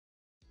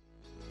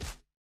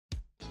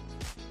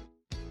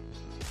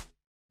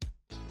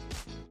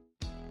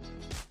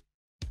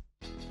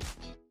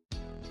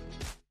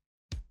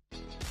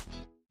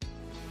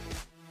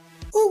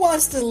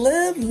wants to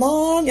live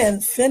long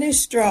and finish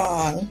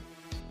strong.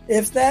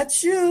 If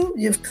that's you,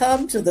 you've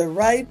come to the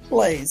right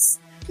place.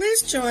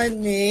 Please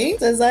join me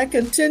as I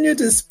continue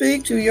to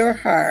speak to your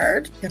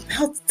heart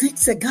about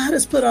things that God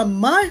has put on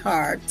my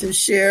heart to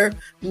share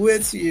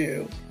with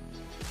you.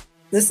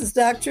 This is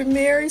Dr.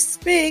 Mary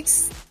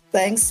Speaks.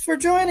 Thanks for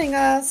joining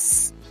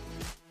us.